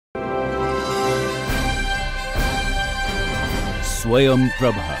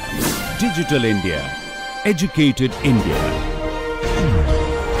SwayamPrabha. Digital India. Educated India.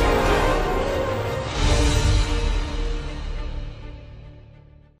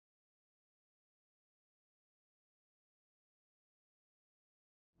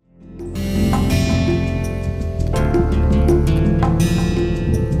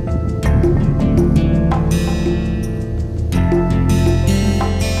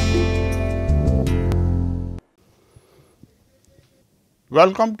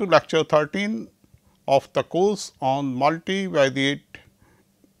 Welcome to lecture 13 of the course on multivariate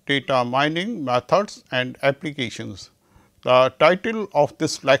data mining methods and applications. The title of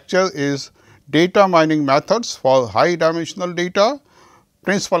this lecture is Data Mining Methods for High Dimensional Data,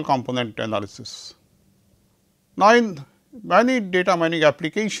 Principal Component Analysis. Now, in many data mining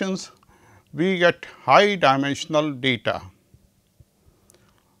applications, we get high dimensional data.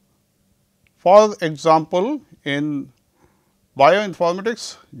 For example, in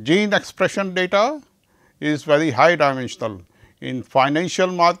bioinformatics, gene expression data is very high dimensional. In financial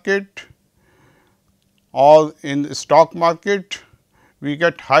market or in stock market, we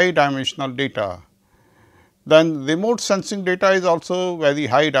get high dimensional data. Then remote sensing data is also very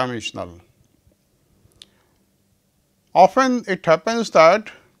high dimensional. Often it happens that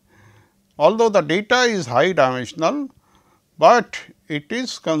although the data is high dimensional, but it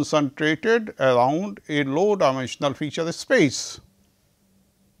is concentrated around a low dimensional feature space.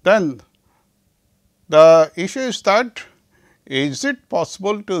 Then the issue is that is it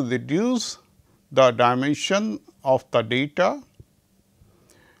possible to reduce the dimension of the data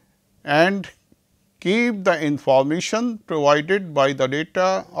and keep the information provided by the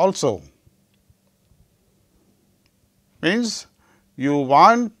data also. Means you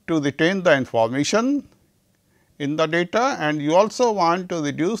want to retain the information in the data and you also want to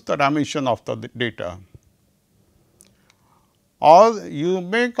reduce the dimension of the data, or you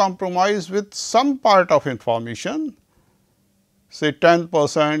may compromise with some part of information, say 10%,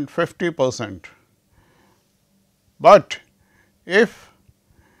 50%. But if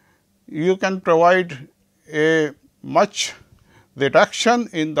you can provide a much reduction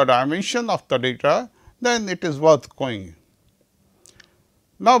in the dimension of the data, then it is worth going.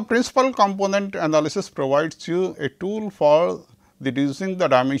 Now, principal component analysis provides you a tool for reducing the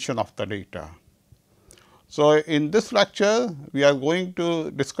dimension of the data. So, in this lecture, we are going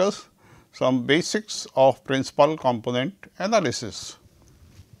to discuss some basics of principal component analysis.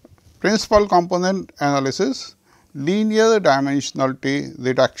 Principal component analysis, linear dimensionality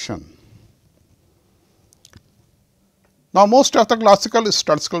reduction. Now, most of the classical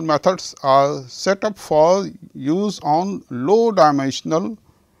statistical methods are set up for use on low dimensional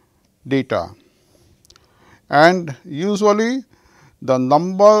data, and usually the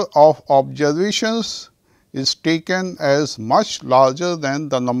number of observations is taken as much larger than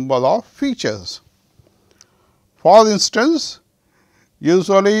the number of features. For instance,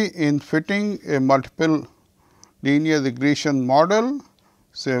 usually in fitting a multiple linear regression model,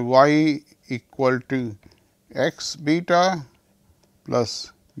 say y equal to x beta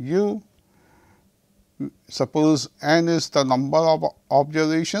plus u, suppose n is the number of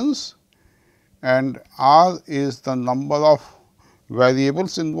observations and r is the number of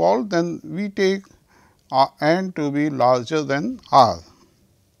variables involved, then we take n to be larger than r.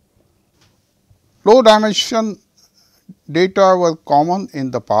 Low dimension data were common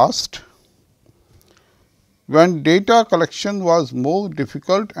in the past when data collection was more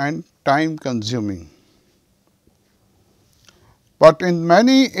difficult and time consuming. But in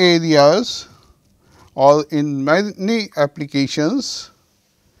many areas or in many applications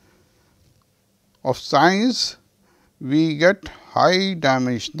of science, we get high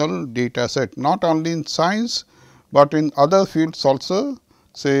dimensional data set, not only in science, but in other fields also,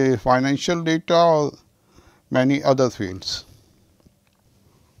 say financial data or many other fields.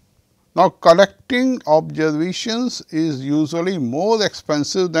 Now, collecting observations is usually more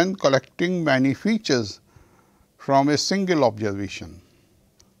expensive than collecting many features from a single observation.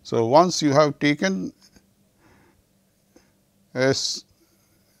 So, once you have taken a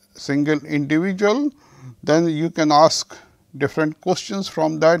single individual, then you can ask different questions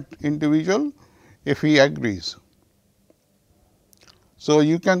from that individual if he agrees. So,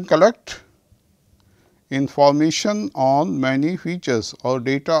 you can collect information on many features or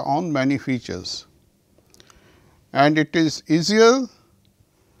data on many features, and it is easier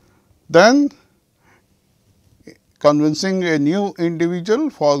than convincing a new individual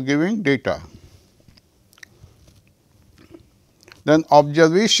for giving data. Then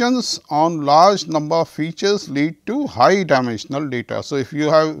observations on large number of features lead to high dimensional data. So, if you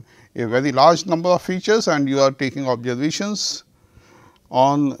have a very large number of features and you are taking observations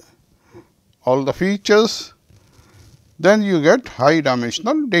on all the features, then you get high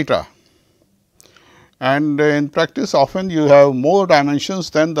dimensional data. And in practice, often you have more dimensions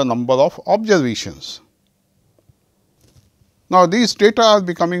than the number of observations. Now, these data are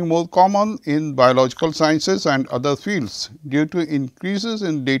becoming more common in biological sciences and other fields due to increases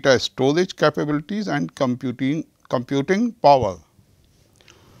in data storage capabilities and computing power.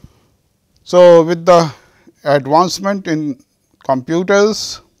 So, with the advancement in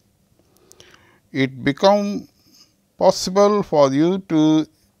computers, it become possible for you to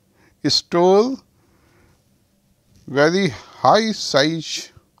store very high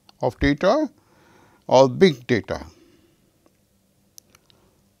size of data or big data.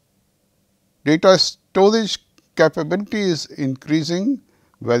 Data storage capability is increasing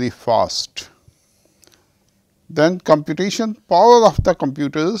very fast. Then computation power of the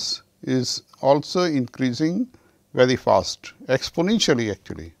computers is also increasing very fast, exponentially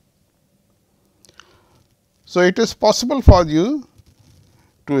actually. So, it is possible for you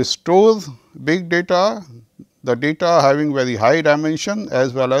to store big data, the data having very high dimension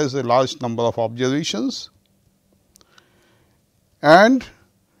as well as a large number of observations, and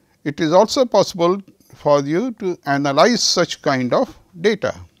it is also possible for you to analyze such kind of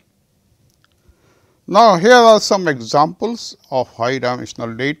data. Now, here are some examples of high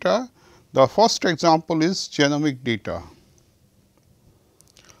dimensional data. The first example is genomic data.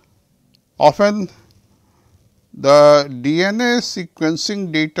 Often the DNA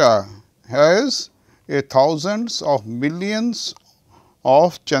sequencing data has thousands of millions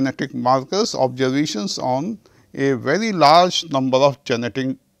of genetic markers, observations on a very large number of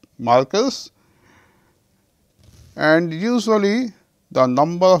genetic markers, and usually the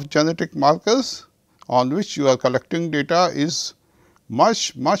number of genetic markers on which you are collecting data is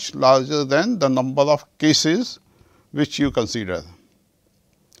much larger than the number of cases which you consider.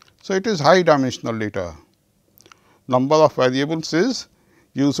 So, it is high dimensional data. Number of variables is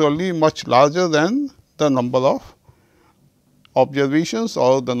usually much larger than the number of observations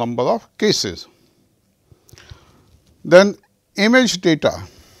or the number of cases. Then image data.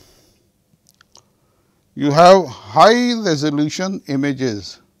 You have high resolution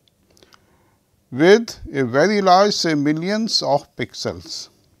images with a very large, say millions of pixels,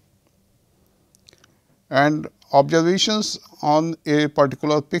 and observations on a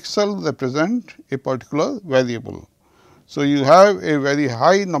particular pixel represent a particular variable. So, you have a very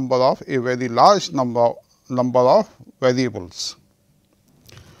high number of a very large number of variables.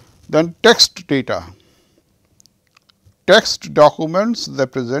 Then text data. Text documents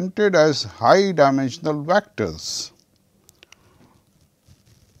represented as high dimensional vectors.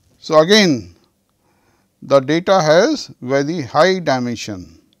 So, again the data has very high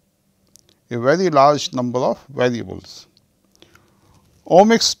dimension, a very large number of variables.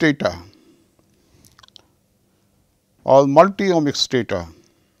 Omics data or multi-omics data.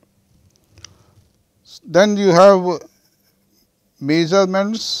 Then you have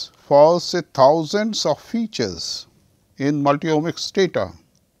measurements for say thousands of features in multi-omics data.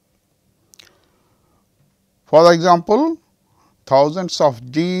 For example, thousands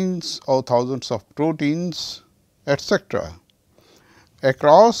of genes or thousands of proteins, etc.,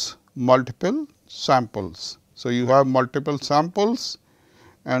 across multiple samples. So, you have multiple samples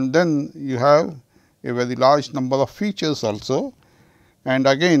and then you have a very large number of features also, and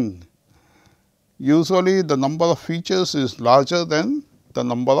again usually the number of features is larger than the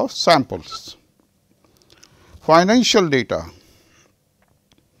number of samples. Financial data.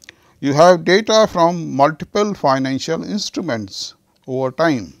 You have data from multiple financial instruments over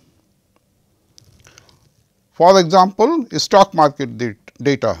time. For example, stock market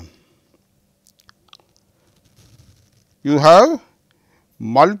data. You have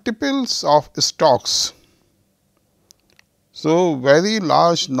multiples of stocks. So, very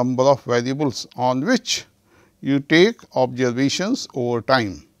large number of variables on which you take observations over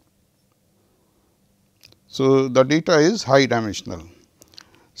time. So, the data is high dimensional.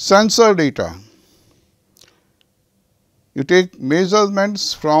 Sensor data. You take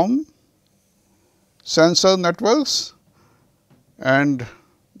measurements from sensor networks, and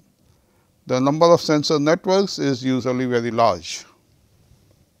the number of sensor networks is usually very large.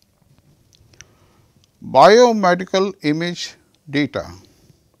 Biomedical image data.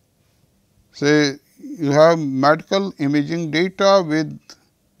 Say you have medical imaging data with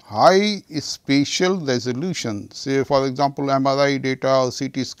high spatial resolution, say for example, MRI data or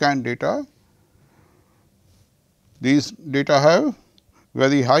CT scan data. These data have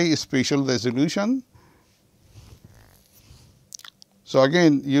very high spatial resolution. So,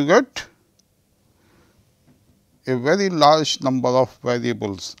 again you get a very large number of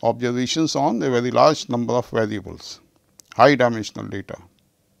variables, observations on a very large number of variables, high dimensional data.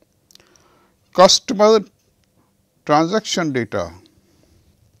 Customer transaction data,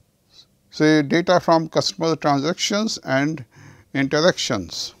 say data from customer transactions and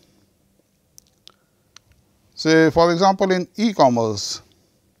interactions. Say for example, in e-commerce,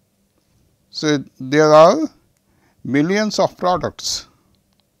 say there are millions of products.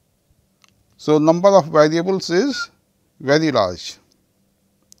 So, number of variables is very large.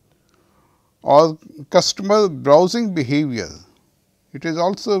 Or customer browsing behavior, it is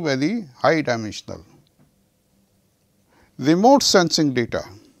also very high dimensional. Remote sensing data,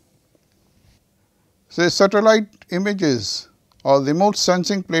 say satellite images or remote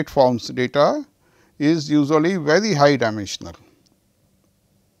sensing platforms data is usually very high dimensional.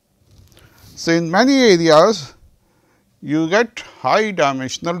 So, in many areas you get high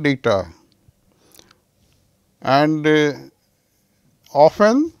dimensional data, and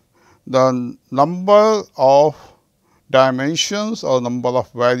often the number of dimensions or number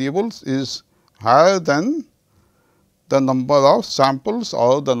of variables is higher than the number of samples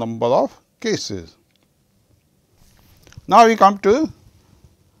or the number of cases. Now, we come to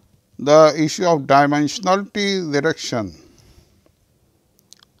the issue of dimensionality reduction.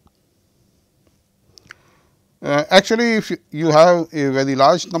 Actually, if you have a very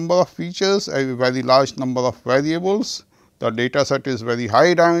large number of features, a very large number of variables, the data set is very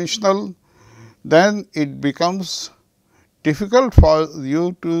high dimensional, then it becomes difficult for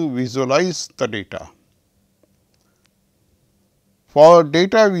you to visualize the data. For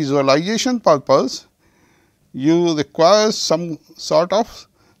data visualization purpose, you require some sort of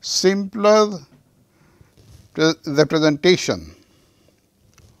simpler representation.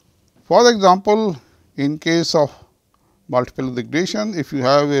 For example, in case of multiple regression, if you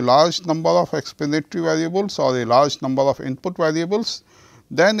have a large number of explanatory variables or a large number of input variables,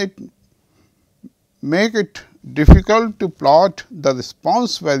 then it make it difficult to plot the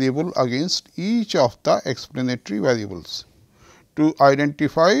response variable against each of the explanatory variables to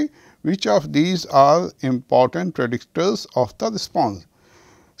identify which of these are important predictors of the response.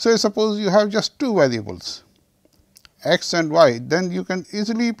 So, suppose you have just two variables x and y, then you can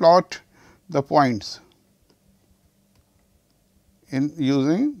easily plot the points in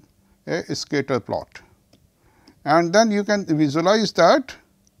using a scatter plot, and then you can visualize that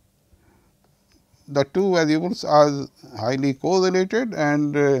the two variables are highly correlated,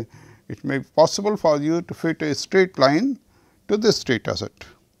 and it may be possible for you to fit a straight line to this data set.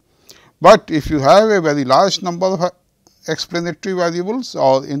 But if you have a very large number of explanatory variables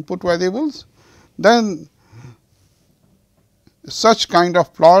or input variables, then such kind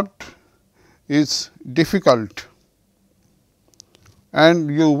of plot is difficult,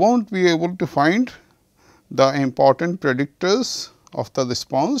 and you won't be able to find the important predictors of the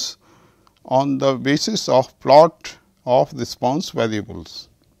response on the basis of plot of response variables.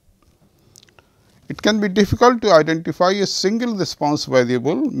 It can be difficult to identify a single response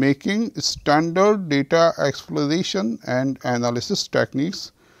variable, making standard data exploration and analysis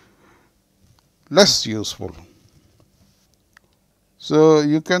techniques less useful. So,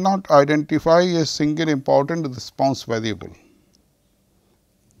 you cannot identify a single important response variable,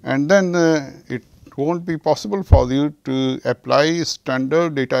 and then it won't be possible for you to apply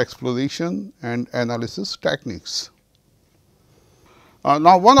standard data exploration and analysis techniques.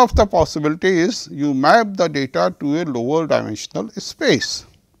 Now, one of the possibility is you map the data to a lower dimensional space,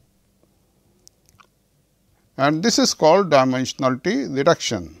 and this is called dimensionality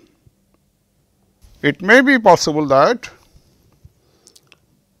reduction. It may be possible that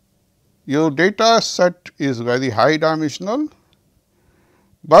your data set is very high dimensional,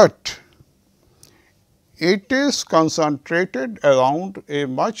 but it is concentrated around a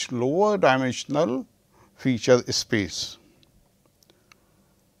much lower dimensional feature space.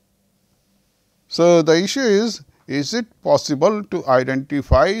 So, the issue is it possible to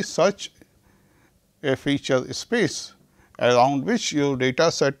identify such a feature space around which your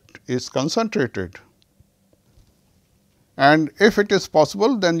data set is concentrated? And if it is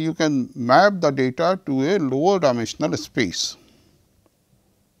possible, then you can map the data to a lower dimensional space,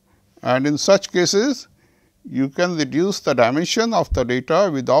 and in such cases you can reduce the dimension of the data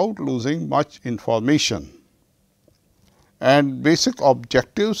without losing much information. And basic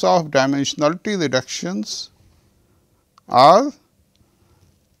objectives of dimensionality reductions are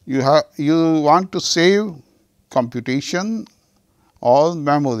you want to save computation or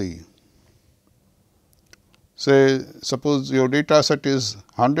memory. Say, suppose your data set is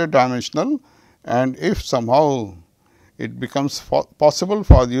 100 dimensional, and if somehow it becomes possible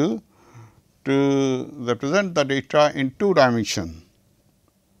for you to represent the data in 2 dimension.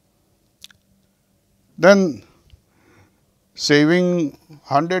 Then saving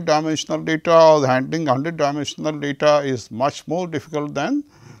 100 dimensional data or handling 100 dimensional data is much more difficult than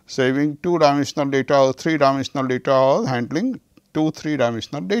saving 2 dimensional data or 3 dimensional data or handling 3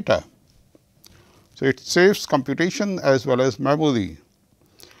 dimensional data. So, it saves computation as well as memory,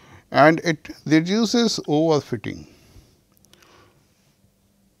 and it reduces overfitting.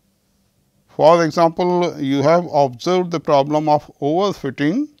 For example, you have observed the problem of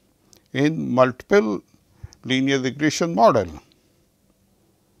overfitting in multiple linear regression model,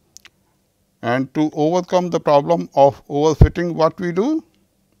 and to overcome the problem of overfitting, what we do?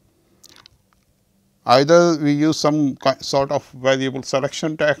 Either we use some sort of variable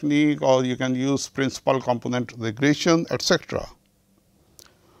selection technique, or you can use principal component regression, etc.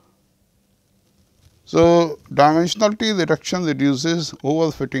 So, dimensionality reduction reduces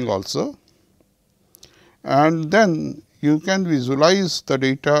overfitting also, and then you can visualize the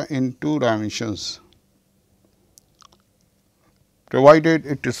data in 2 dimensions, provided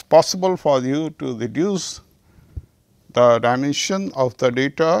it is possible for you to reduce the dimension of the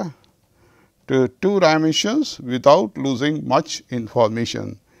data to 2 dimensions without losing much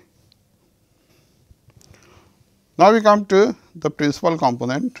information. Now, we come to the principal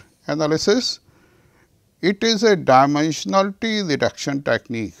component analysis. It is a dimensionality reduction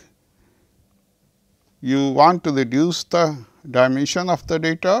technique. You want to reduce the dimension of the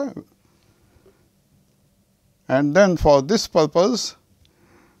data, and then for this purpose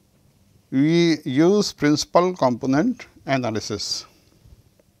we use principal component analysis.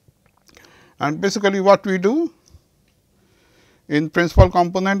 And basically what we do in principal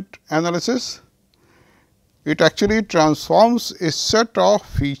component analysis, it actually transforms a set of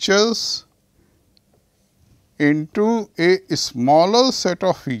features into a smaller set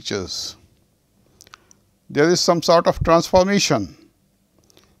of features. There is some sort of transformation.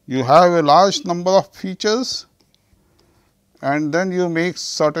 You have a large number of features, and then you make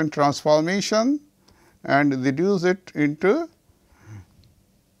certain transformation and reduce it into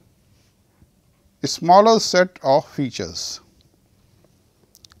a smaller set of features,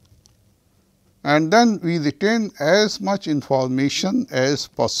 and then we retain as much information as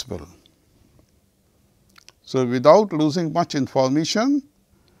possible. So, without losing much information,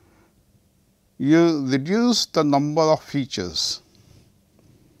 you reduce the number of features.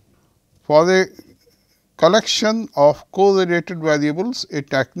 For a collection of correlated variables, a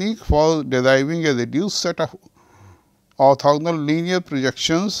technique for deriving a reduced set of orthogonal linear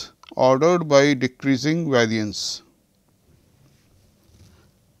projections ordered by decreasing variance.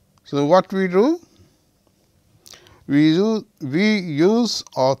 So, what we do? We use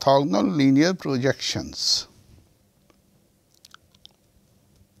orthogonal linear projections.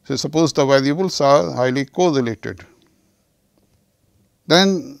 So, suppose the variables are highly correlated,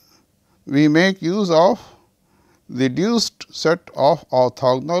 then we make use of reduced set of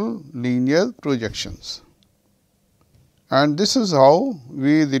orthogonal linear projections, and this is how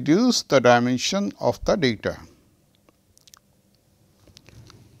we reduce the dimension of the data.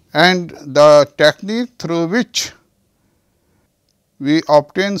 And the technique through which we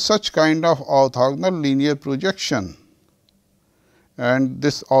obtain such kind of orthogonal linear projection, and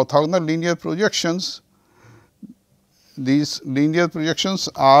this orthogonal linear projections, these linear projections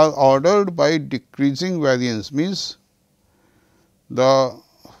are ordered by decreasing variance, means the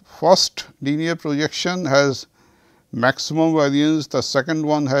first linear projection has maximum variance, the second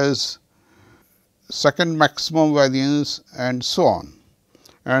one has second maximum variance, and so on.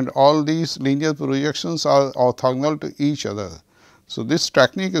 And all these linear projections are orthogonal to each other. So, this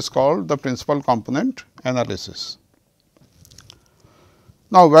technique is called the principal component analysis.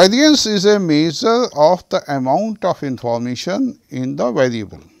 Now, variance is a measure of the amount of information in the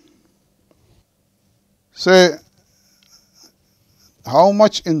variable. Say, how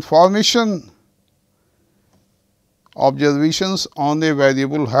much information observations on a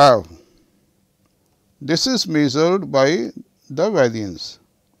variable have. This is measured by the variance.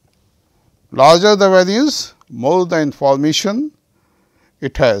 Larger the variance, more the information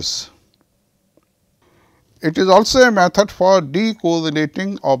it has. It is also a method for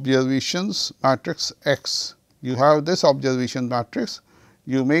decorrelating observations matrix X. You have this observation matrix,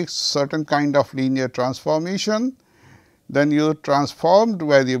 you make certain kind of linear transformation, then your transformed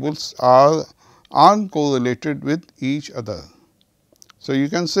variables are uncorrelated with each other. So, you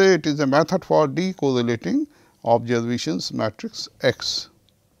can say it is a method for decorrelating observations matrix X.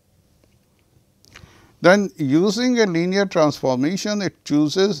 Then, using a linear transformation, it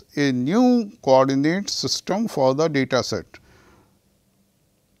chooses a new coordinate system for the data set.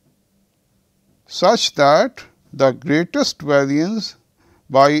 such that the greatest variance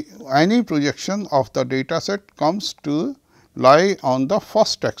by any projection of the data set comes to lie on the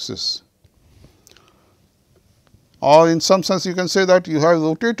first axis. Or in some sense you can say that you have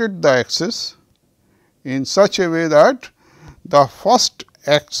rotated the axis in such a way that the first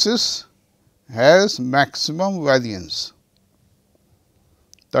axis has maximum variance,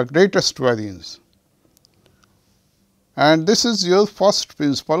 the greatest variance, and this is your first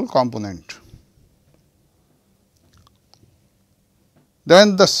principal component.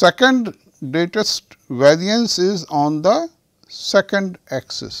 Then the second greatest variance is on the second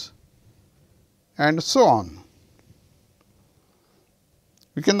axis, and so on.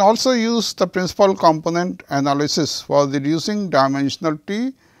 We can also use the principal component analysis for reducing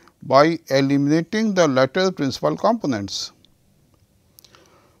dimensionality by eliminating the latter principal components.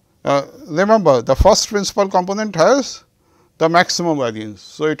 Remember, the first principal component has the maximum variance.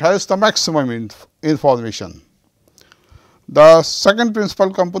 So, it has the maximum information. The second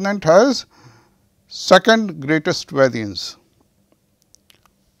principal component has second greatest variance.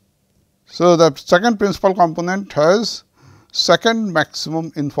 So, the second principal component has second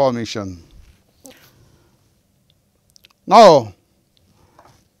maximum information. Now,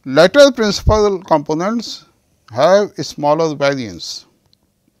 later principal components have a smaller variance.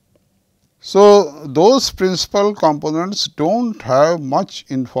 So, those principal components do not have much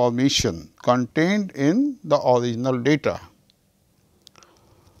information contained in the original data.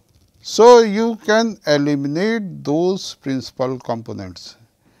 So, you can eliminate those principal components,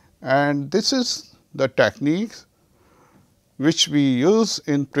 and this is the technique which we use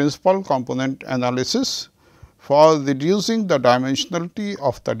in principal component analysis for reducing the dimensionality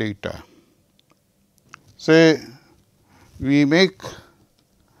of the data. Say we make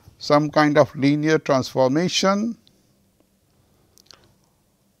some kind of linear transformation,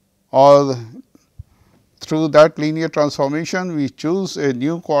 or through that linear transformation we choose a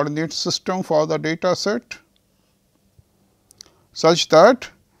new coordinate system for the data set, such that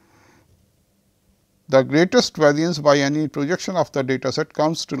the greatest variance by any projection of the data set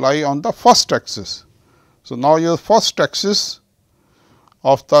comes to lie on the first axis. So, now your first axis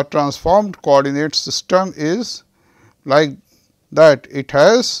of the transformed coordinate system is like that, it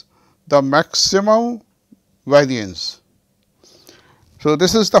has the maximum variance. So,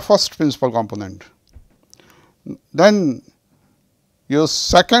 this is the first principal component. Then your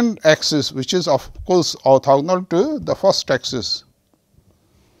second axis, which is of course orthogonal to the first axis,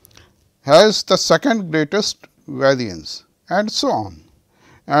 has the second greatest variance, and so on.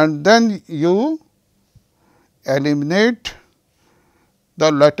 And then you eliminate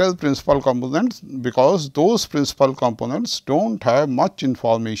the latter principal components, because those principal components do not have much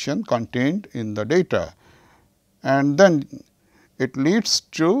information contained in the data, and then it leads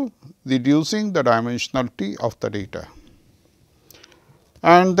to reducing the dimensionality of the data.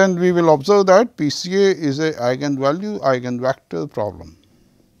 And then we will observe that PCA is a eigenvalue eigenvector problem.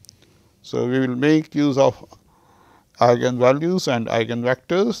 So, we will make use of eigenvalues and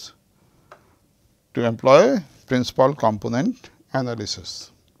eigenvectors to employ principal component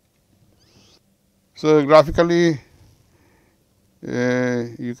analysis. So, graphically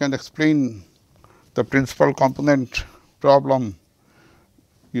you can explain the principal component problem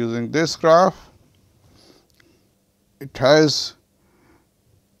using this graph. It has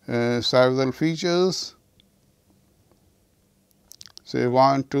several features, say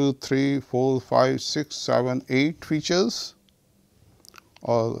 1, 2, 3, 4, 5, 6, 7, 8 features,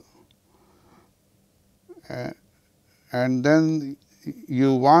 or and then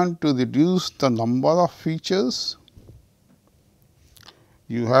you want to reduce the number of features.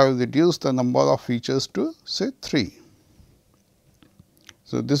 You have reduced the number of features to say 3.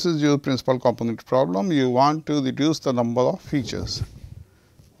 So, this is your principal component problem. You want to reduce the number of features.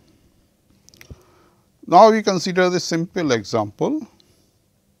 Now, we consider the simple example.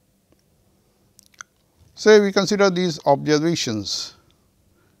 Say we consider these observations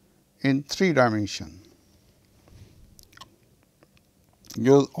in 3 dimensions.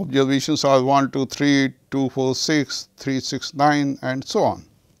 Your observations are 1, 2, 3, 2, 4, 6, 3, 6, 9, and so on.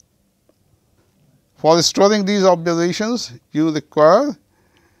 For storing these observations, you require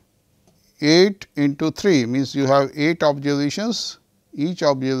 8 into 3, means you have 8 observations. Each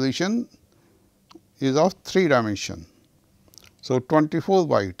observation is of 3 dimension. So, 24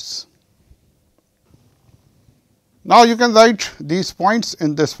 bytes. Now, you can write these points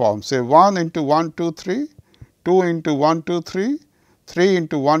in this form, say 1 into 1, 2, 3, 2 into 1, 2, 3, 3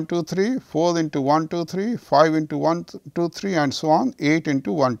 into 1, 2, 3, 4 into 1, 2, 3, 5 into 1, 2, 3, and so on, 8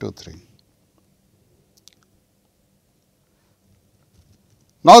 into 1, 2, 3.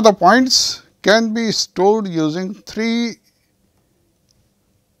 Now, the points can be stored using three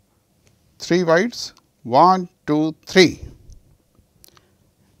bytes 1, 2, 3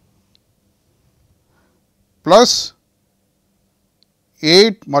 plus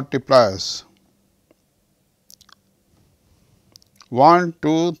 8 multipliers 1,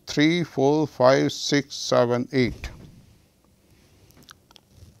 2, 3, 4, 5, 6, 7, 8.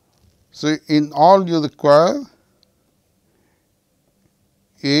 So, in all you require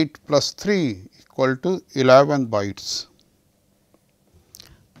 8 plus 3 equal to 11 bytes.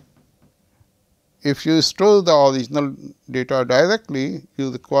 If you store the original data directly,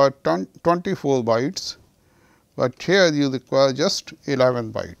 you require 24 bytes, but here you require just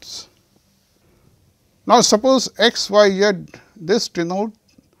 11 bytes. Now, suppose x, y, z, this denotes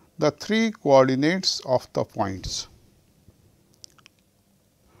the 3 coordinates of the points.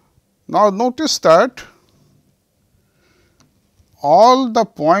 Now, notice that all the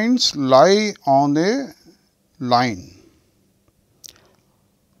points lie on a line.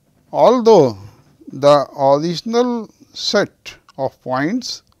 Although the original set of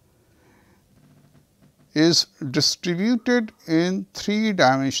points is distributed in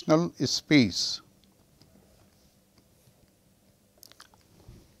 3-dimensional space.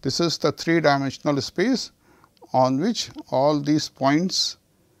 This is the 3-dimensional space on which all these points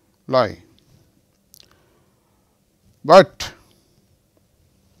lie. But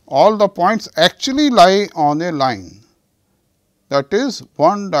all the points actually lie on a line, that is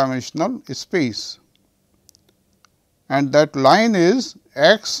 1-dimensional space, and that line is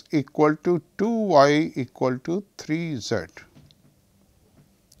x equal to 2 y equal to 3 z.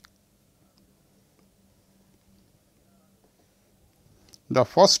 The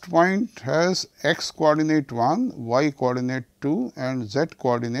first point has x coordinate 1, y coordinate 2 and z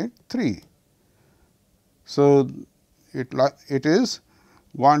coordinate 3. So, it is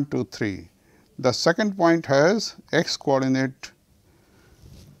 1, 2, 3. The second point has x coordinate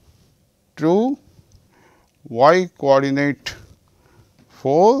 2, y coordinate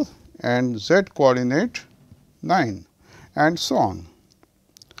 4 and z coordinate 9, and so on.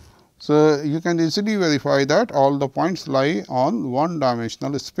 So, you can easily verify that all the points lie on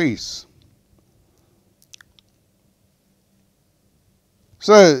 1-dimensional space.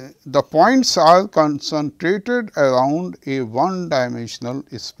 So, the points are concentrated around a 1-dimensional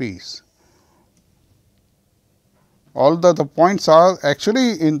space. Although the points are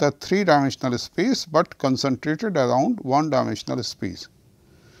actually in the 3-dimensional space, but concentrated around 1-dimensional space,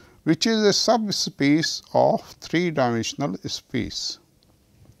 which is a subspace of 3-dimensional space,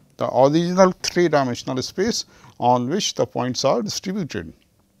 the original 3-dimensional space on which the points are distributed.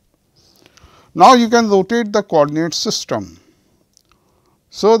 Now, you can rotate the coordinate system,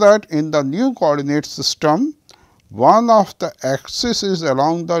 so that in the new coordinate system, one of the axis is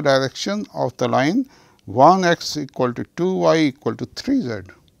along the direction of the line 1 x equal to 2 y equal to 3 z.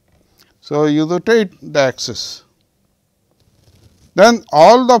 So, you rotate the axis. Then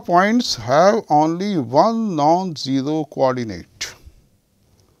all the points have only one non-zero coordinate,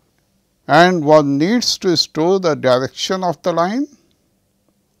 and one needs to store the direction of the line,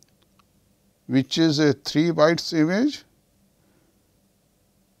 which is a 3 bytes image,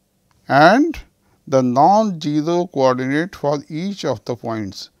 and the non-zero coordinate for each of the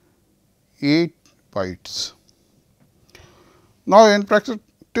points, 8 bytes. Now, in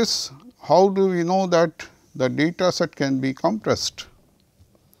practice, how do we know that the data set can be compressed?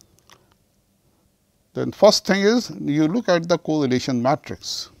 Then first thing is, you look at the correlation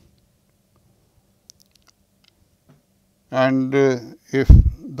matrix, and if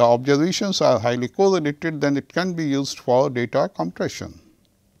the observations are highly correlated, then it can be used for data compression.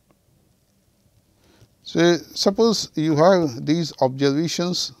 So, suppose you have these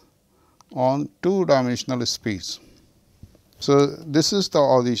observations on 2-dimensional space. So, this is the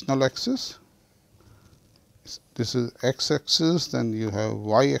original axis, this is x axis, then you have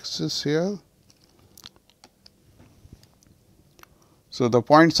y axis here. So, the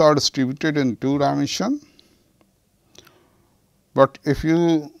points are distributed in 2 dimension, but if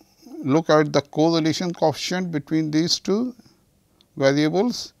you look at the correlation coefficient between these two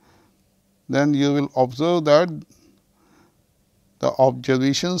variables, then you will observe that the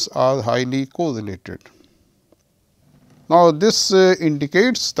observations are highly correlated. Now, this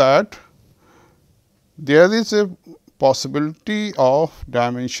indicates that there is a possibility of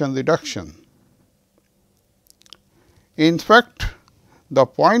dimension reduction. In fact, the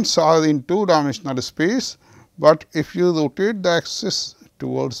points are in 2-dimensional space, but if you rotate the axis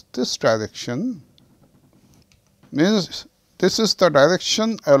towards this direction, means this is the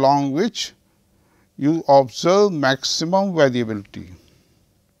direction along which you observe maximum variability.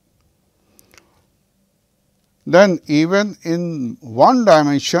 then even in one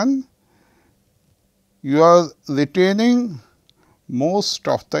dimension you are retaining most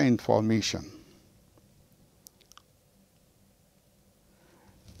of the information.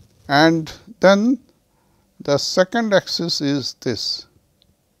 And then the second axis is this,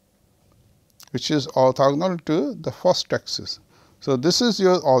 which is orthogonal to the first axis. So, this is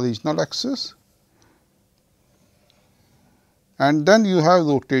your original axis, and then you have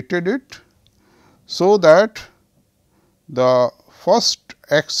rotated it so that the first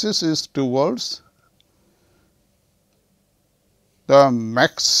axis is towards the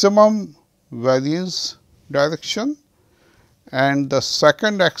maximum variance direction, and the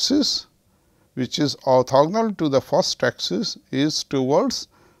second axis, which is orthogonal to the first axis, is towards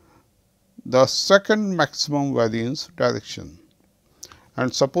the second maximum variance direction.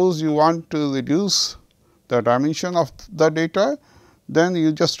 And suppose you want to reduce the dimension of the data, then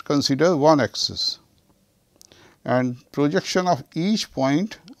you just consider one axis and projection of each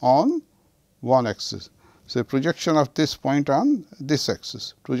point on one axis. So, projection of this point on this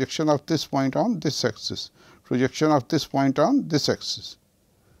axis, projection of this point on this axis, projection of this point on this axis,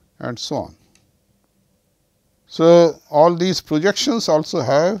 and so on. So, all these projections also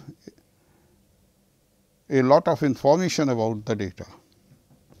have a lot of information about the data.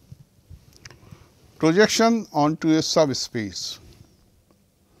 Projection onto a subspace.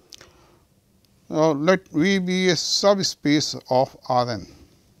 Now, let V be a subspace of R n,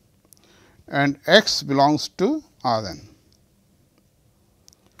 and X belongs to R n.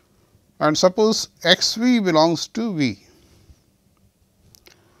 And suppose X V belongs to V,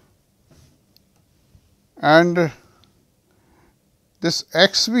 and this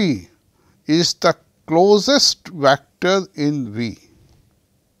X V is the closest vector in V.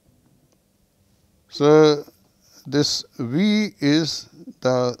 So, this V is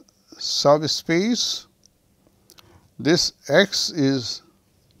the subspace, this X is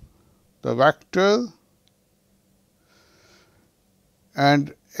the vector,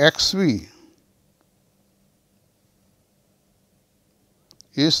 and X V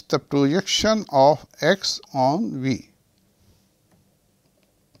is the projection of X on V.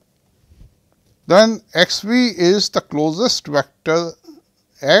 Then X V is the closest vector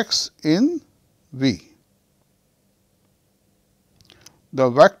X in V. The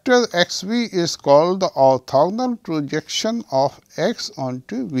vector X V is called the orthogonal projection of X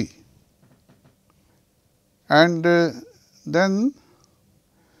onto V. And then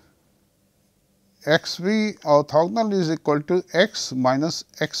X V orthogonal is equal to X minus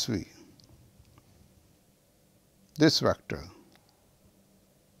X V, this vector.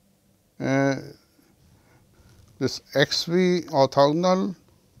 This X V orthogonal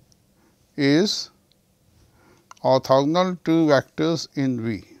is orthogonal to vectors in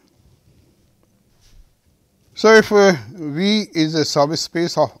V. So, if V is a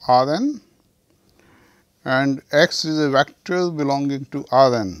subspace of R n and X is a vector belonging to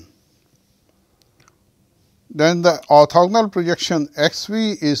R n, then the orthogonal projection X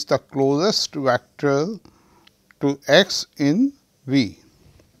V is the closest vector to X in V,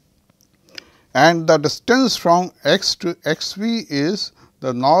 and the distance from X to X V is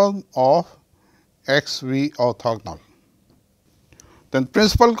the norm of X V orthogonal. Then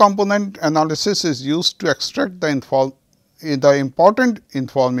principal component analysis is used to extract the important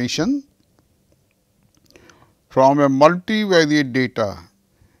information from a multivariate data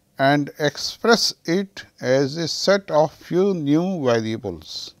and express it as a set of few new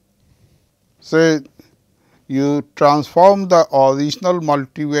variables. Say you transform the original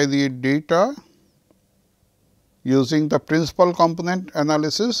multivariate data using the principal component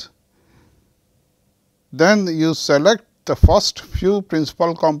analysis, then you select the first few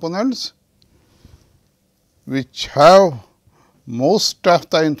principal components which have most of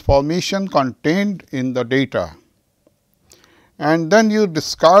the information contained in the data, and then you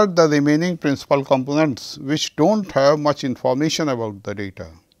discard the remaining principal components which do not have much information about the data.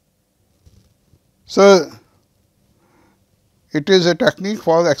 So, it is a technique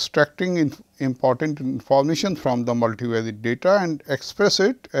for extracting important information from the multivariate data and express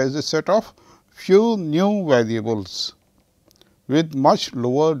it as a set of few new variables with much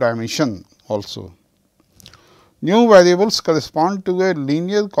lower dimension also. New variables correspond to a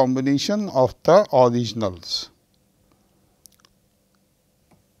linear combination of the originals.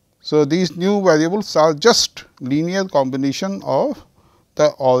 So, these new variables are just linear combination of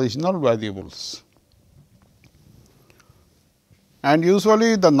the original variables, and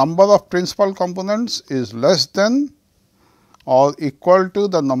usually the number of principal components is less than or equal to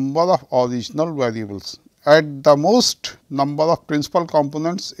the number of original variables. At the most, number of principal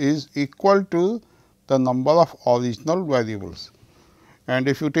components is equal to the number of original variables. And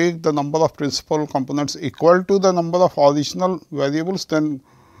if you take the number of principal components equal to the number of original variables, then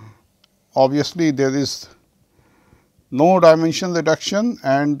obviously there is no dimension reduction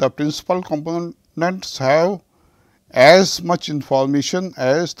and the principal components have as much information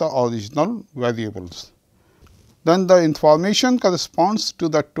as the original variables. Then the information corresponds to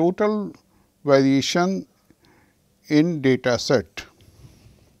the total variation in data set.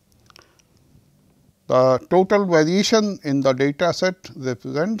 The total variation in the data set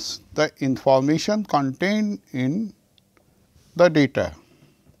represents the information contained in the data.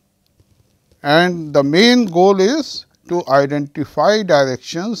 And the main goal is to identify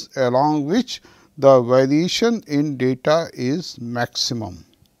directions along which the variation in data is maximum.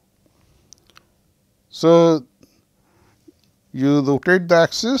 So, you rotate the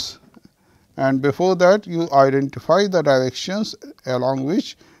axis and before that you identify the directions along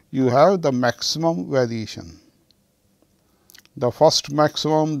which you have the maximum variation. The first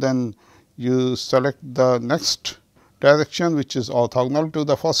maximum, then you select the next direction which is orthogonal to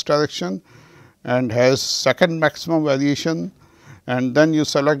the first direction and has second maximum variation, and then you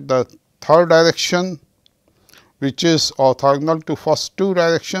select the third direction which is orthogonal to first two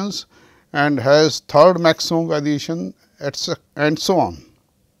directions and has third maximum variation, and so on.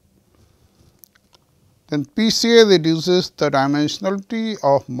 Then PCA reduces the dimensionality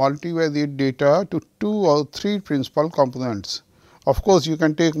of multivariate data to 2 or 3 principal components. Of course, you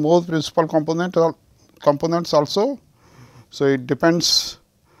can take more principal components also. So, it depends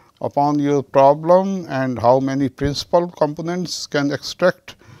upon your problem and how many principal components can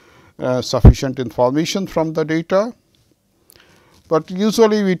extract sufficient information from the data. But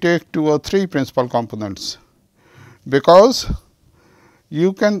usually we take 2 or 3 principal components, because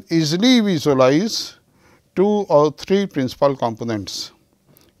you can easily visualize 2 or 3 principal components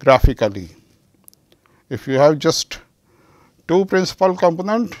graphically. If you have just 2 principal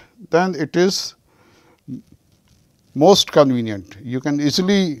component, then it is most convenient. You can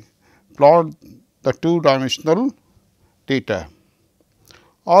easily plot the 2-dimensional data,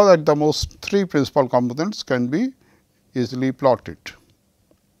 or at the most 3 principal components can be easily plotted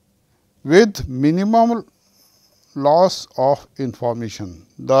with minimum loss of information.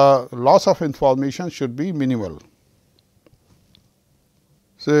 The loss of information should be minimal.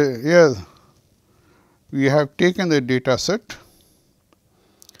 So, here we have taken a data set,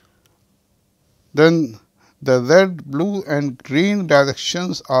 then the red, blue and green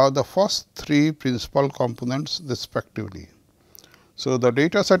directions are the first 3 principal components respectively. So, the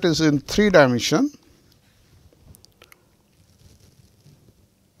data set is in 3 dimension.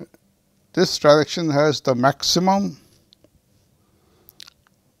 This direction has the maximum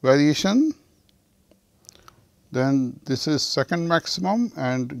variation, then this is second maximum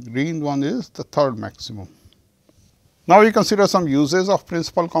and green one is the third maximum. Now, we consider some uses of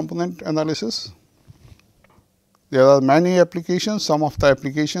principal component analysis. There are many applications. Some of the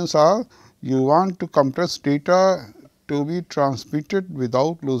applications are you want to compress data to be transmitted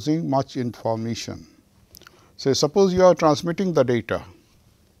without losing much information. So, suppose you are transmitting the data,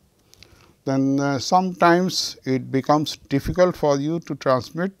 then sometimes it becomes difficult for you to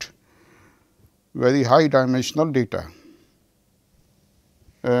transmit very high dimensional data,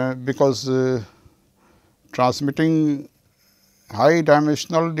 because transmitting high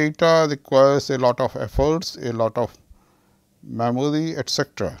dimensional data requires a lot of efforts, a lot of memory,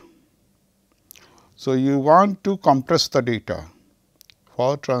 etc. So, you want to compress the data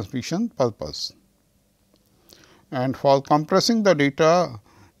for transmission purpose, and for compressing the data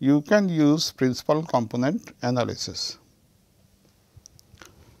you can use principal component analysis.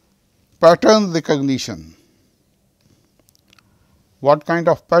 Pattern recognition. What kind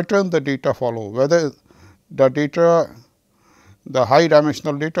of pattern the data follow, whether the data, the high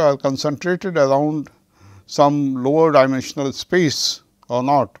dimensional data are concentrated around some lower dimensional space or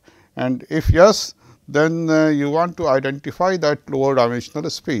not, and if yes, then you want to identify that lower dimensional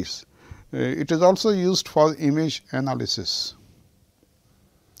space. It is also used for image analysis.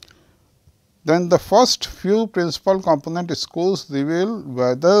 Then the first few principal component scores reveal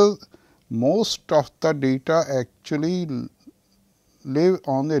whether most of the data actually live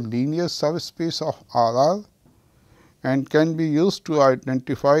on a linear subspace of RR and can be used to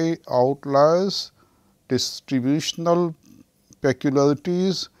identify outliers, distributional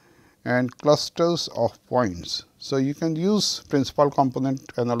peculiarities and clusters of points. So, you can use principal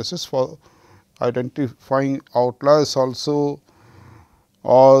component analysis for identifying outliers also,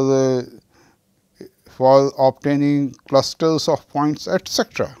 or for obtaining clusters of points,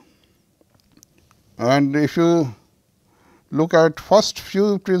 etc. And if you look at first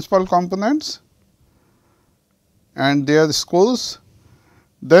few principal components, and their scores,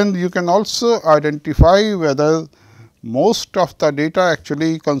 then you can also identify whether most of the data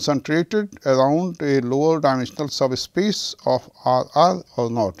actually concentrated around a lower dimensional subspace of R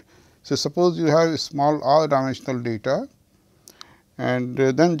or not. So, suppose you have a small R dimensional data, and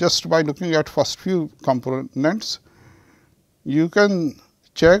then just by looking at first few components, you can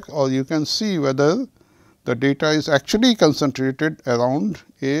check or you can see whether the data is actually concentrated around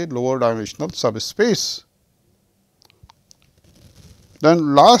a lower dimensional subspace.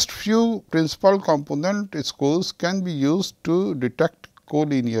 Then last few principal component scores can be used to detect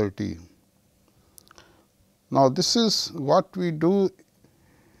collinearity. Now, this is what we do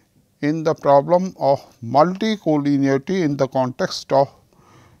in the problem of multi-collinearity in the context of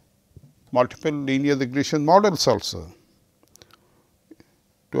multiple linear regression models also.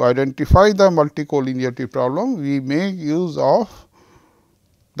 To identify the multi-collinearity problem, we make use of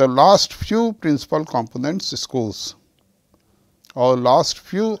the last few principal components scores or last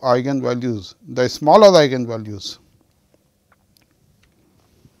few eigenvalues, the smaller eigenvalues.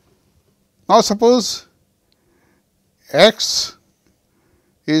 Now, suppose x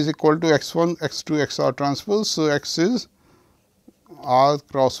is equal to x 1, x 2, x r transpose. So, x is r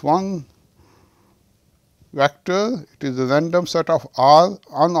cross 1 vector, it is a random set of r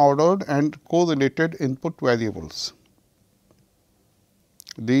unordered and correlated input variables.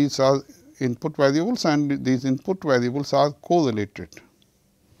 These are input variables and these input variables are correlated.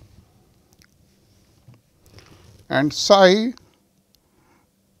 And psi,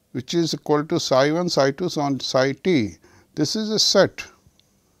 which is equal to psi 1, psi 2, so on psi t, this is a set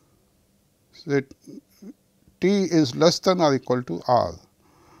that t is less than or equal to r.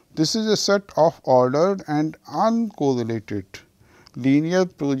 This is a set of ordered and uncorrelated linear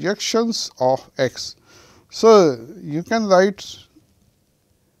projections of x. So, you can write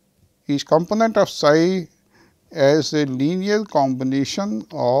each component of psi as a linear combination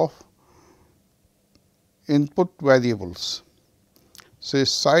of input variables. Say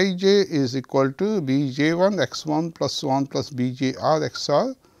psi j is equal to b j 1 x 1 plus 1 plus b j r x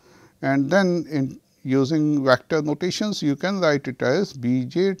r, and then in using vector notations you can write it as b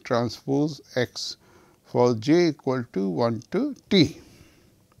j transpose x for j equal to 1 to t,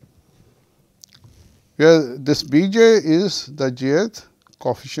 where this b j is the jth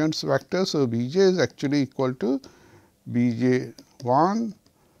coefficients vector. So, b j is actually equal to b j 1,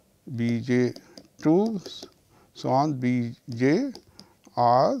 b j 2, so on b j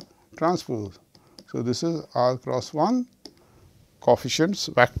r transpose. So, this is r cross 1 coefficients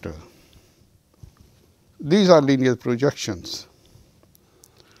vector. These are linear projections.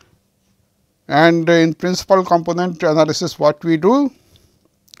 And in principal component analysis, what we do?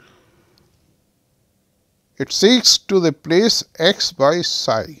 It seeks to replace x by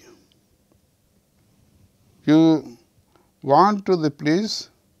psi. You want to replace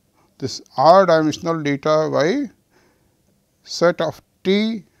this r dimensional data by set of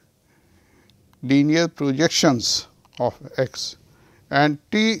t linear projections of x, and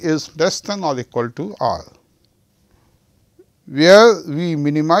t is less than or equal to r, where we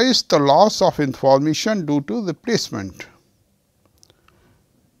minimize the loss of information due to replacement.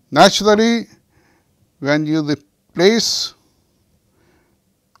 Naturally, when you replace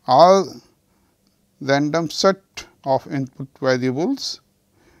r random set of input variables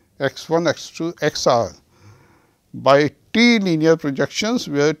x 1, x 2, x r by t linear projections,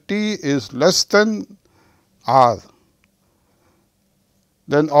 where t is less than r,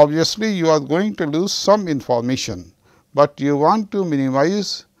 then obviously you are going to lose some information, but you want to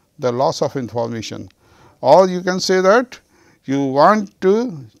minimize the loss of information, or you can say that you want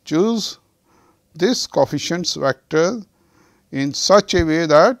to choose this coefficients vector in such a way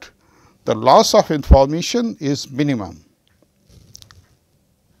that the loss of information is minimum.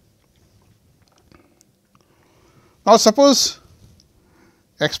 Now, suppose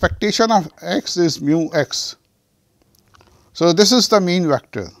expectation of x is mu x. So, this is the mean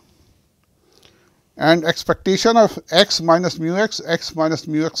vector, and expectation of x minus mu x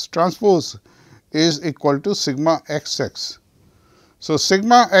transpose is equal to sigma x x. So,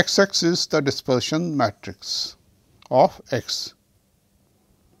 sigma x x is the dispersion matrix of x.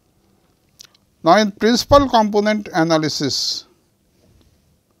 Now, in principal component analysis,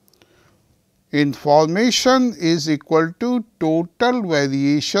 information is equal to total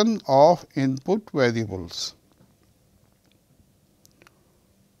variation of input variables.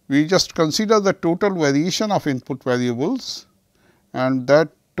 We just consider the total variation of input variables, and that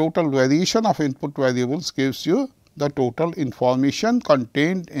total variation of input variables gives you the total information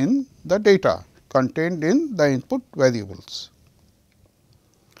contained in the data, contained in the input variables.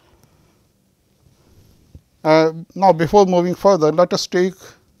 Now, before moving further, let us take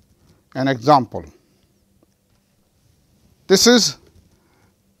an example. This is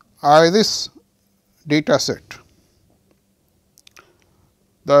IRIS data set.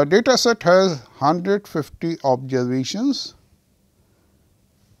 The data set has 150 observations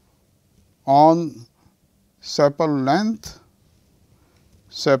on sepal length,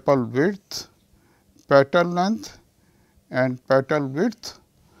 sepal width, petal length and petal width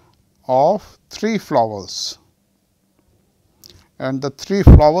of 3 flowers, and the 3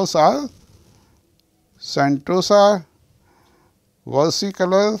 flowers are Centrosa,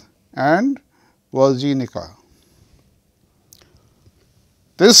 versicolor and virginica.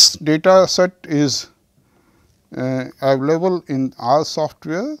 This data set is available in our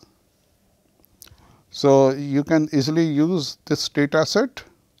software. So, you can easily use this data set,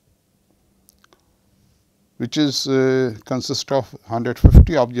 which is consists of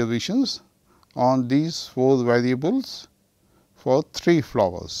 150 observations on these 4 variables for 3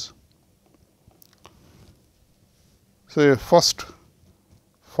 flowers. So, first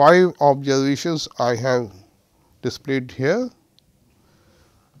 5 observations I have displayed here.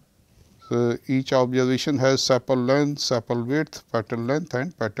 So, each observation has sepal length, sepal width, petal length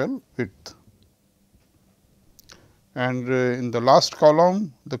and petal width. And in the last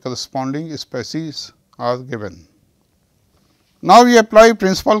column, the corresponding species are given. Now, we apply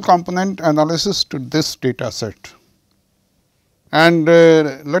principal component analysis to this data set, and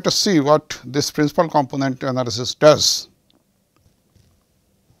let us see what this principal component analysis does.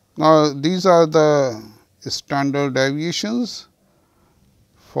 Now, these are the standard deviations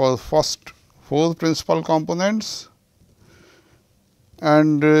for first 4 principal components,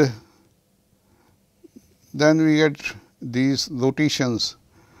 and then we get these rotations.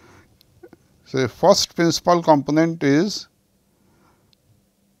 So, first principal component is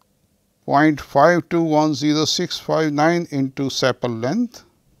 0.521069 into sepal length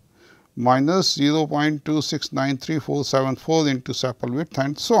minus 0.2693474 into sepal width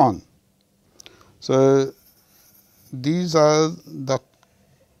and so on. So, these are the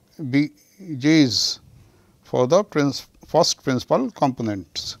BJs for the first principal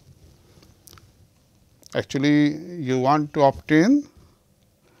components. Actually, you want to obtain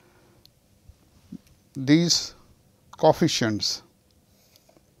these coefficients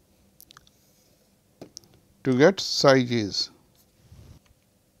to get psi j's.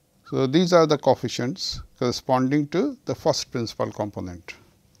 So, these are the coefficients corresponding to the first principal component.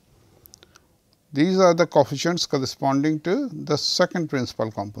 These are the coefficients corresponding to the second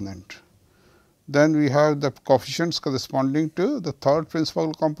principal component. Then we have the coefficients corresponding to the third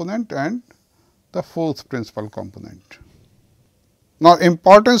principal component and the fourth principal component. Now,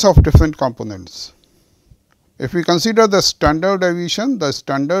 importance of different components. If we consider the standard deviation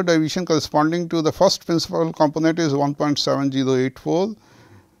corresponding to the first principal component is 1.7084,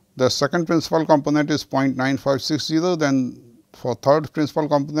 the second principal component is 0.9560, then for third principal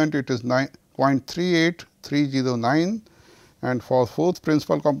component it is 0.38309, and for fourth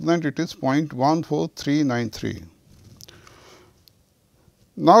principal component it is 0.14393.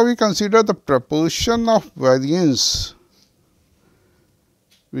 Now, we consider the proportion of variance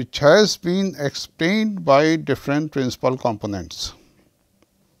which has been explained by different principal components.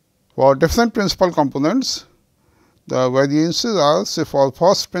 For different principal components, the variances are, say for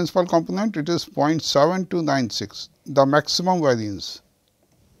first principal component it is 0.7296, the maximum variance.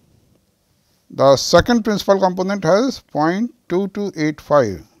 The second principal component has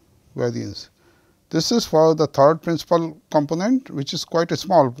 0.2285 variance. This is for the third principal component, which is quite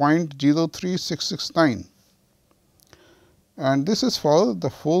small, 0.03669, and this is for the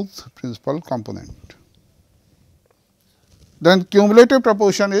fourth principal component. Then cumulative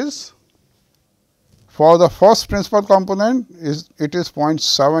proportion is for the first principal component it is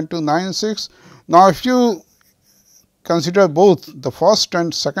 0.7296. Now, if you consider both the first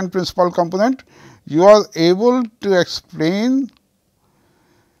and second principal component, you are able to explain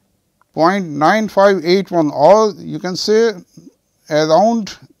 0.9581, or you can say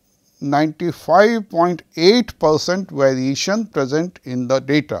around 95.8% variation present in the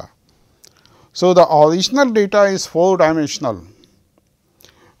data. So, the original data is 4-dimensional,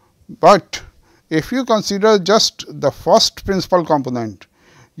 but if you consider just the first principal component,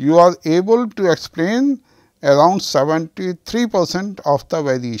 you are able to explain around 73% of the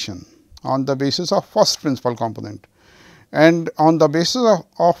variation on the basis of first principal component, and on the basis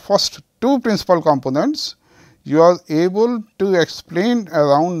of first 2 principal components, you are able to explain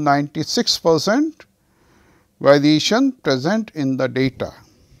around 96% variation present in the data.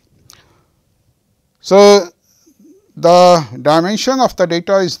 So, the dimension of the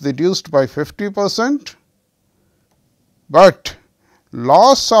data is reduced by 50%, but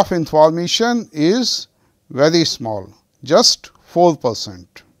loss of information is very small, just 4%.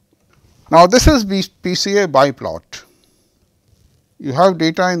 Now, this is PCA biplot. You have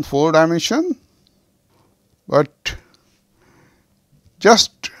data in 4 dimension, but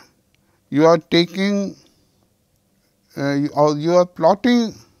just you are taking or you are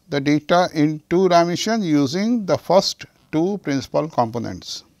plotting the data in 2 dimension using the first 2 principal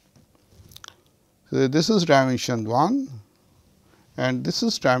components. So, this is dimension 1 and this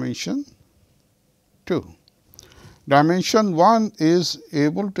is dimension 2. Dimension 1 is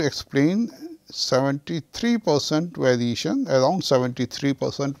able to explain 73% variation, around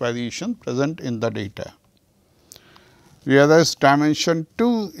 73% variation present in the data, whereas dimension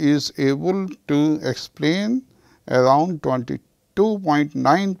 2 is able to explain around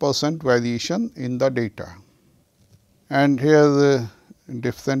 22.9% variation in the data. And here the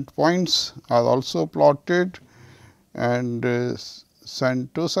different points are also plotted, and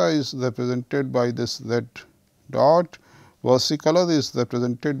Sentosa is represented by this red dot, versicolor is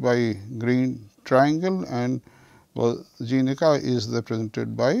represented by green triangle, and Virginica is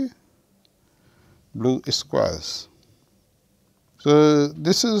represented by blue squares. So,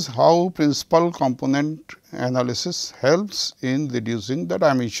 this is how principal component analysis helps in reducing the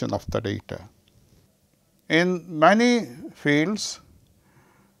dimension of the data. In many fields,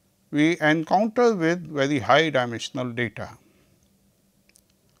 we encounter with very high dimensional data,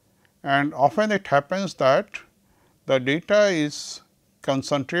 and often it happens that the data is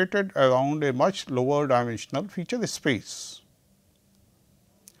concentrated around a much lower dimensional feature space.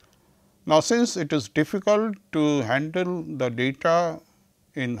 Now, since it is difficult to handle the data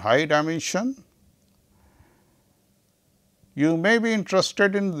in high dimension, you may be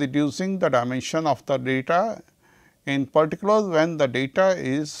interested in reducing the dimension of the data, in particular when the data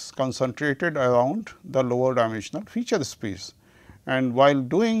is concentrated around the lower dimensional feature space. And while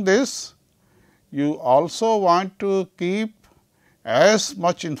doing this, you also want to keep as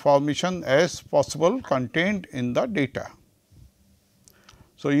much information as possible contained in the data.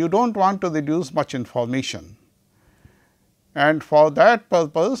 So, you do not want to reduce much information, and for that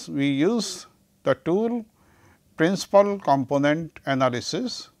purpose we use the tool principal component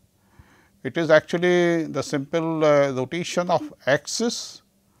analysis. It is actually the simple rotation of axis,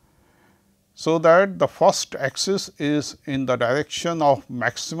 so that the first axis is in the direction of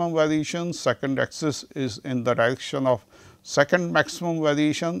maximum variation, second axis is in the direction of second maximum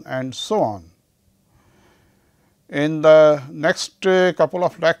variation, and so on. In the next couple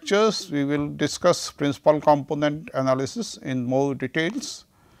of lectures, we will discuss principal component analysis in more details.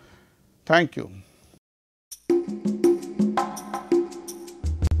 Thank you.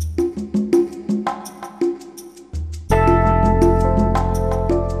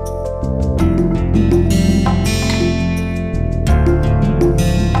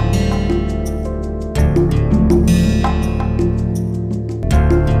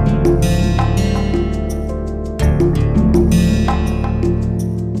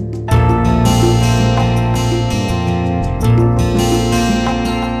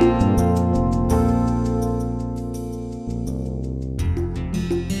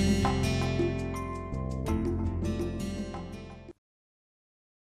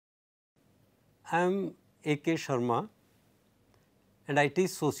 I am A.K. Sharma and I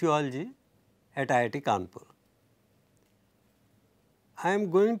teach sociology at IIT Kanpur. I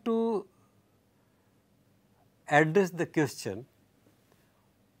am going to address the question,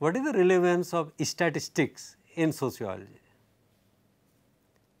 what is the relevance of statistics in sociology?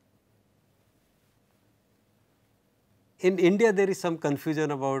 In India, there is some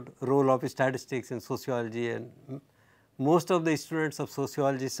confusion about role of statistics in sociology, and most of the students of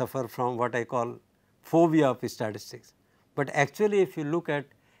sociology suffer from what I call phobia of statistics. But actually, if you look at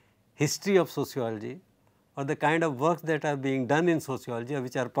history of sociology or the kind of works that are being done in sociology,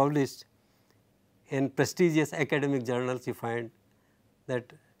 which are published in prestigious academic journals, you find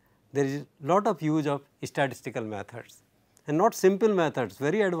that there is a lot of use of statistical methods, and not simple methods,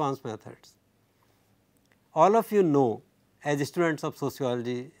 very advanced methods. All of you know, as students of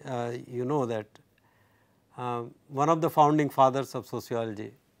sociology, you know that one of the founding fathers of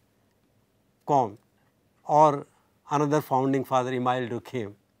sociology, Comte, or another founding father, Emile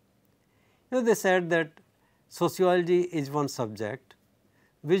Durkheim, they said that sociology is one subject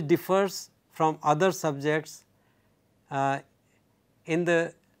which differs from other subjects in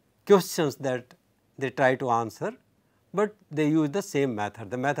the questions that they try to answer, but they use the same method,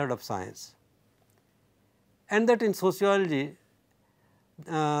 the method of science. And that in sociology,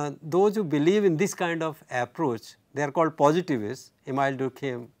 those who believe in this kind of approach, they are called positivists. Emile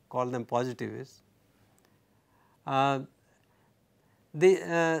Durkheim called them positivists.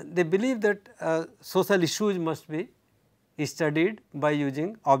 they believe that social issues must be studied by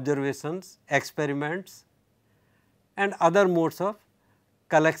using observations, experiments and other modes of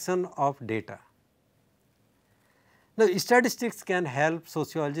collection of data. Now, statistics can help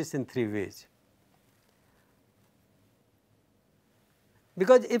sociologists in three ways.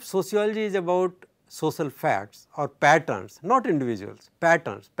 Because if sociology is about social facts or patterns, not individuals,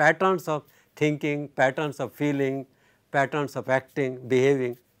 patterns of thinking, patterns of feeling, patterns of acting,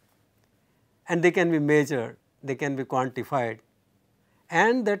 behaving, and they can be measured, they can be quantified,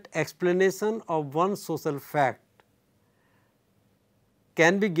 and that explanation of one social fact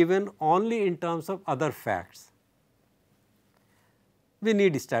can be given only in terms of other facts. We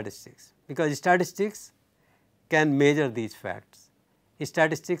need statistics, because statistics can measure these facts,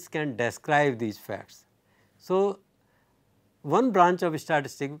 statistics can describe these facts. So, one branch of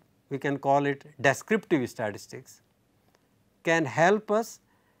statistics, we can call it descriptive statistics, can help us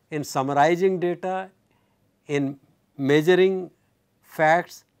in summarizing data, in measuring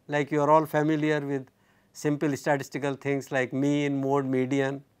facts, like you are all familiar with simple statistical things like mean, mode,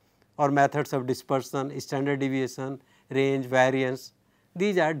 median, or methods of dispersion, standard deviation, range, variance.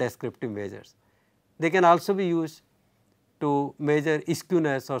 These are descriptive measures. They can also be used to measure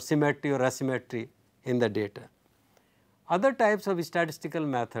skewness or symmetry or asymmetry in the data. Other types of statistical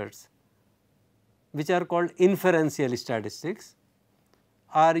methods, which are called inferential statistics,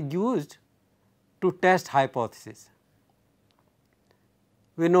 are used to test hypotheses.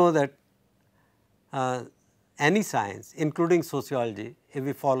 We know that any science, including sociology, if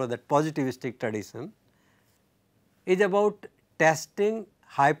we follow that positivistic tradition, is about testing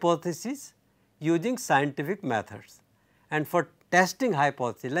hypotheses using scientific methods. And for testing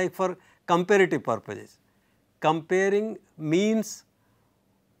hypotheses, like for comparative purposes, comparing means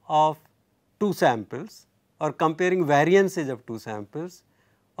of two samples or comparing variances of two samples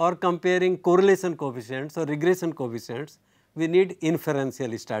or comparing correlation coefficients or regression coefficients, we need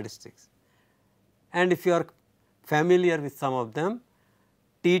inferential statistics. And if you are familiar with some of them,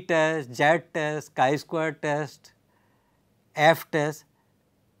 t-test, z-test, chi-square test, f-test,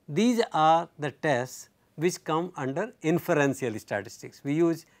 these are the tests which come under inferential statistics. We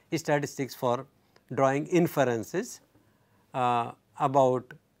use statistics for drawing inferences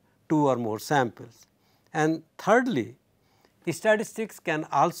about two or more samples. And thirdly, statistics can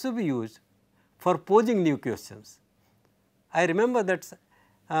also be used for posing new questions. I remember that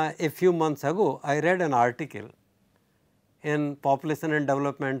a few months ago, I read an article in Population and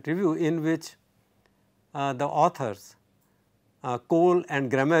Development Review in which the authors, Cole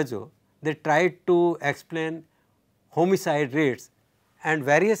and Gramajo, they tried to explain homicide rates and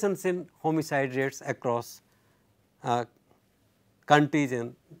variations in homicide rates across countries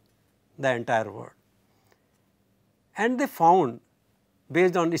in the entire world. And they found,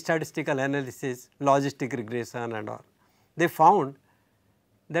 based on statistical analysis, logistic regression and all, they found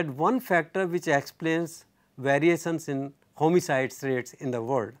that one factor which explains variations in homicide rates in the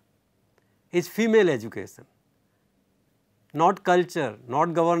world is female education, not culture,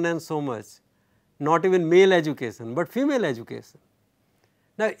 not governance so much, not even male education, but female education.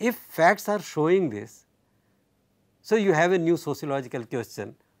 Now, if facts are showing this, so you have a new sociological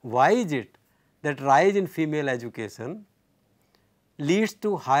question: why is it that rise in female education leads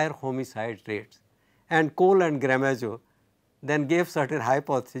to higher homicide rates? And Cole and Gramajo then gave certain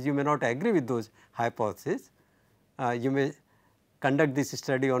hypotheses. You may not agree with those hypotheses. You may conduct this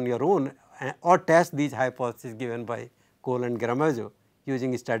study on your own or test these hypotheses given by Cole and Gramajo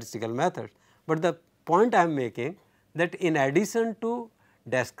using statistical methods. But the point I am making, that in addition to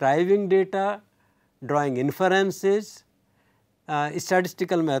describing data, drawing inferences,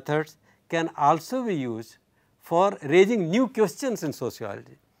 statistical methods can also be used for raising new questions in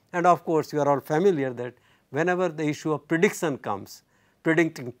sociology. And of course, you are all familiar that whenever the issue of prediction comes,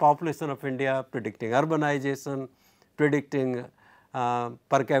 predicting population of India, predicting urbanization, predicting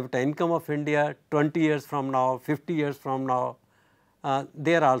per capita income of India 20 years from now, 50 years from now,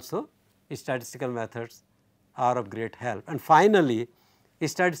 there also statistical methods are of great help. And finally,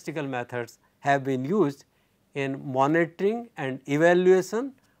 statistical methods have been used in monitoring and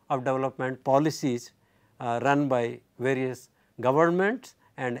evaluation of development policies run by various governments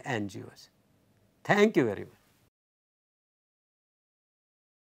and NGOs. Thank you very much.